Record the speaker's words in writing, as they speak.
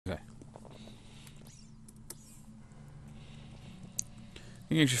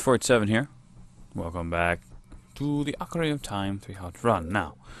English47 here. Welcome back to the Ocarina of Time 3-hot run.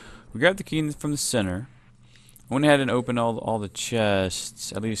 Now, we grabbed the key from the center. I went ahead and opened all the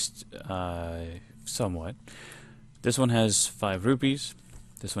chests, at least somewhat. This one has 5 rupees.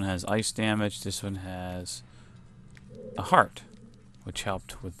 This one has ice damage. This one has a heart, which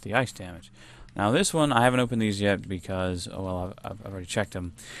helped with the ice damage. Now this one, I haven't opened these yet because, oh well, I've already checked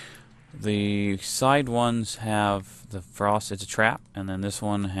them. The side ones have the frost, it's a trap, and then this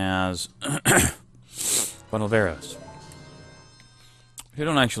one has bundle of arrows. You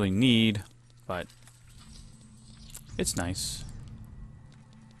don't actually need, but it's nice.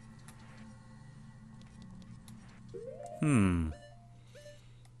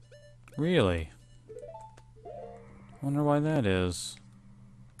 Really? Wonder why that is.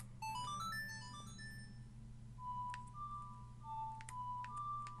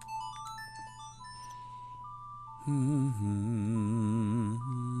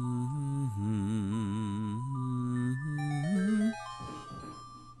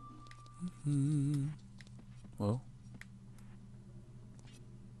 Whoa.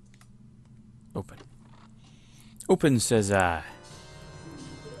 Open. Open, says I.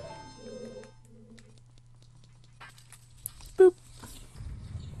 Boop.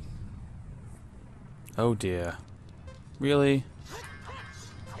 Oh dear. Really?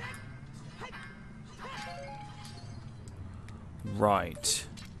 Right.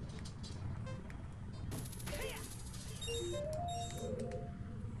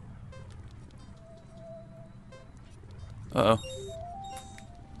 Uh-oh.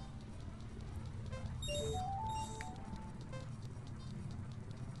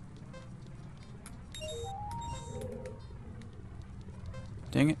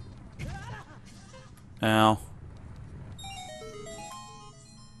 Dang it. Ow.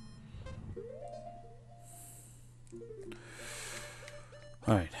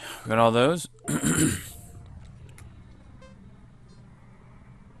 Alright, we got all those.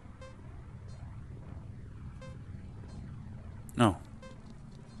 No.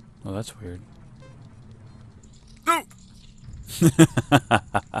 Oh, that's weird. No!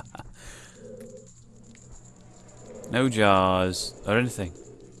 No jaws or anything.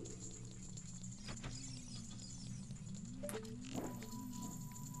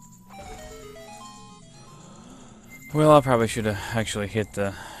 Well, I probably should have actually hit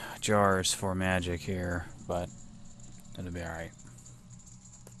the jars for magic here, but that'll be alright.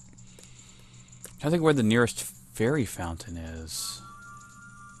 I think where the nearest fairy fountain is.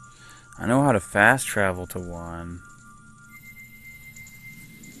 I know how to fast travel to one.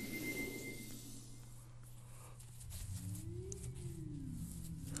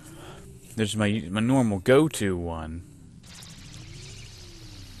 There's my normal go-to one.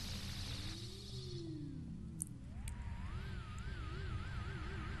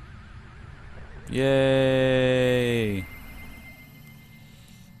 Yay!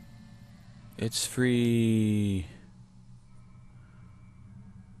 It's free.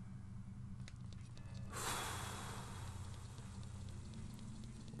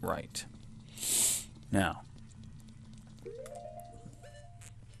 Right. Now,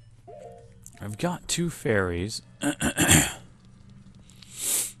 I've got 2 fairies. Let's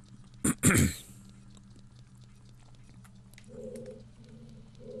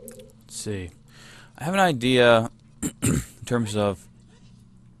see. I have an idea in terms of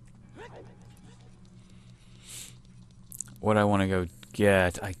what I want to go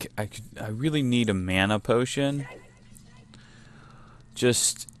get. I really need a mana potion,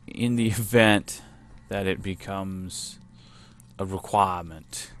 just in the event that it becomes a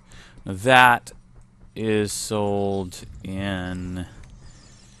requirement. Now that is sold in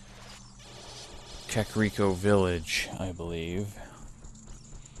Kakariko Village, I believe.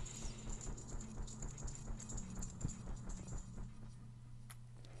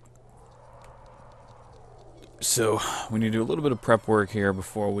 So, we need to do a little bit of prep work here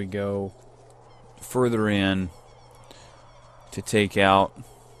before we go further in to take out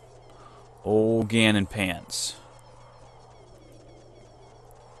old Ganon Pants.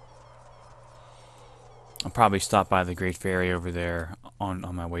 I'll probably stop by the Great Fairy over there on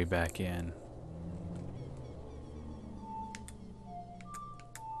my way back in.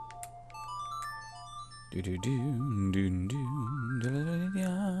 Do do do do do da da da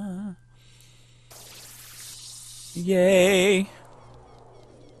da. Yay!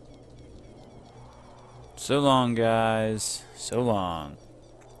 So long, guys. So long.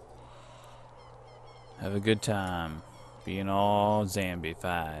 Have a good time being all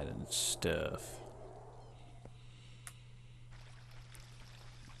zombified and stuff.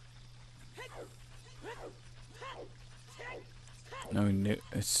 No,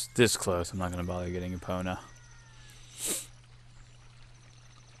 it's this close. I'm not gonna bother getting Epona.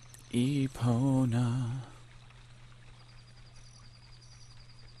 Epona.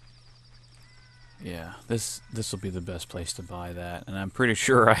 Yeah, this will be the best place to buy that, and I'm pretty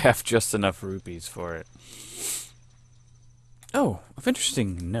sure I have just enough rupees for it. Oh, of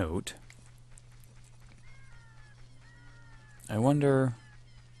interesting note. I wonder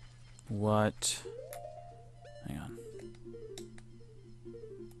what. Hang on.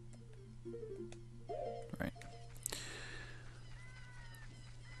 Right.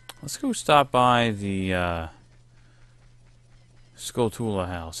 Let's go stop by the Skulltula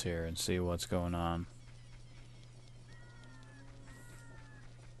house here and see what's going on.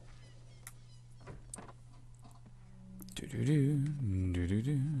 Do do do do do do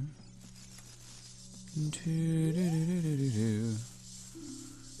do do do do do do.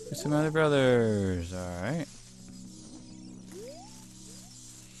 Get some other brothers. All right.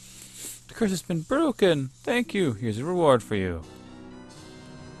 The curse has been broken. Thank you. Here's a reward for you.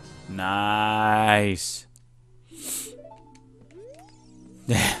 Nice.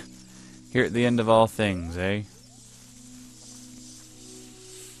 Here at the end of all things, eh?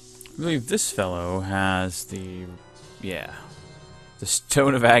 I believe this fellow has the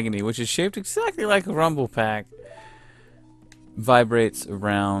Stone of Agony, which is shaped exactly like a rumble pack. Vibrates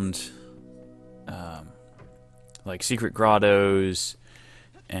around like secret grottos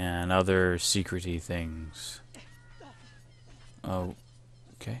and other secrety things. Oh,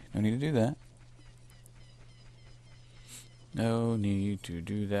 okay. No need to do that. No need to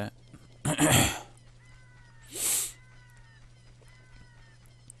do that. I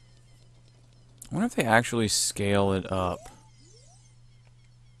wonder if they actually scale it up.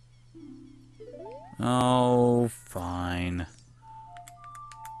 Oh, fine.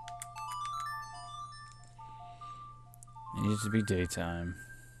 It needs to be daytime.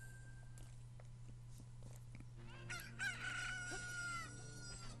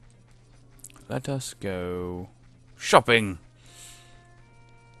 Let us go shopping.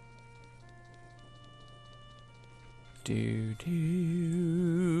 Do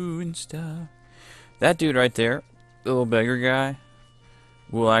and stuff. That dude right there, the little beggar guy,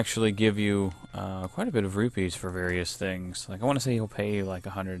 will actually give you quite a bit of rupees for various things. Like I want to say he'll pay you like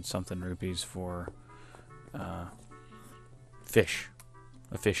 100-something rupees for fish.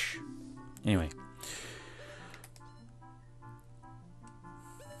 A fish. Anyway.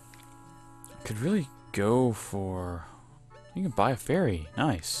 Could really go for... You can buy a fairy.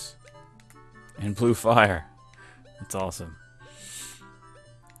 Nice. And blue fire. That's awesome.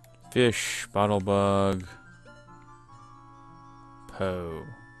 Fish, bottle bug, Poe.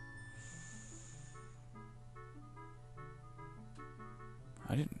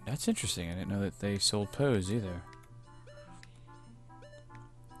 That's interesting. I didn't know that they sold Poes either.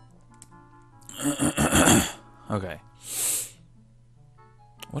 Okay.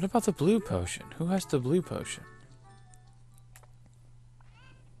 What about the blue potion? Who has the blue potion?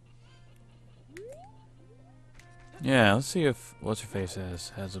 Yeah, let's see if What's-Her-Face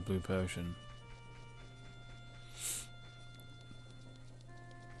has a blue potion.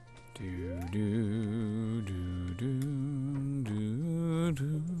 Do do do do do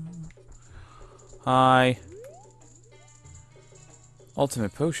do. Hi.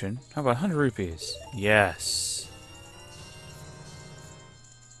 Ultimate potion? How about 100 rupees? Yes.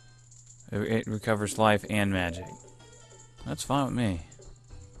 It recovers life and magic. That's fine with me.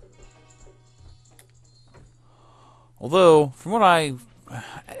 Although, from what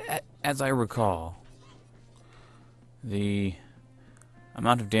as I recall, the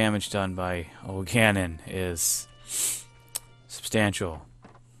amount of damage done by Ocarina is substantial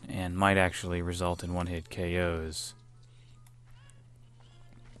and might actually result in one-hit KOs.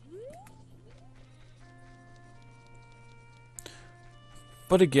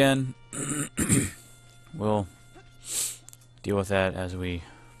 But again, we'll deal with that as we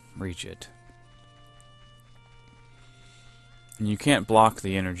reach it. And you can't block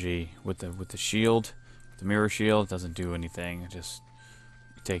the energy with the shield. The mirror shield doesn't do anything. It just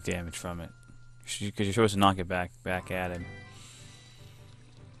you take damage from it because you're supposed to knock it back at him.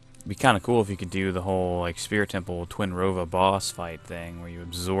 It'd be kind of cool if you could do the whole like Spirit Temple Twin Rova boss fight thing where you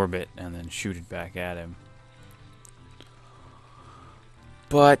absorb it and then shoot it back at him.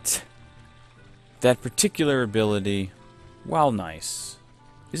 But that particular ability, while nice,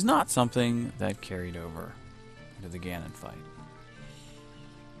 is not something that carried over into the Ganon fight.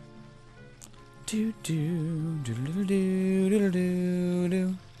 Do do do do do do do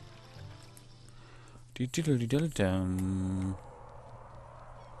do do do do do dum.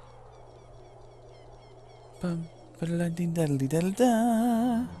 Bum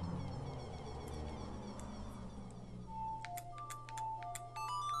Ba-da-da-dee-da-da-dee-da-da.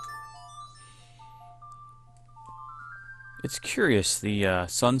 It's curious, the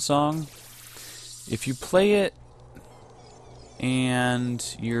Sun Song. If you play it and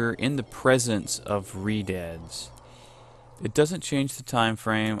you're in the presence of redeads, it doesn't change the time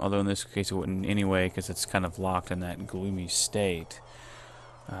frame, although in this case it wouldn't anyway because it's kind of locked in that gloomy state.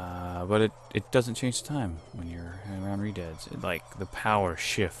 But it doesn't change the time when you're around redeads. Like, the power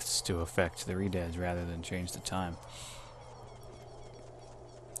shifts to affect the redeads rather than change the time.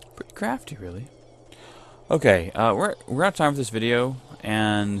 Pretty crafty, really. Okay, we're out of time for this video,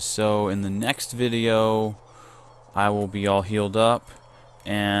 and so in the next video, I will be all healed up,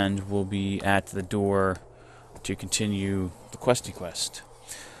 and we'll be at the door to continue the questy quest.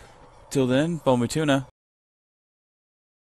 Till then, Tuna.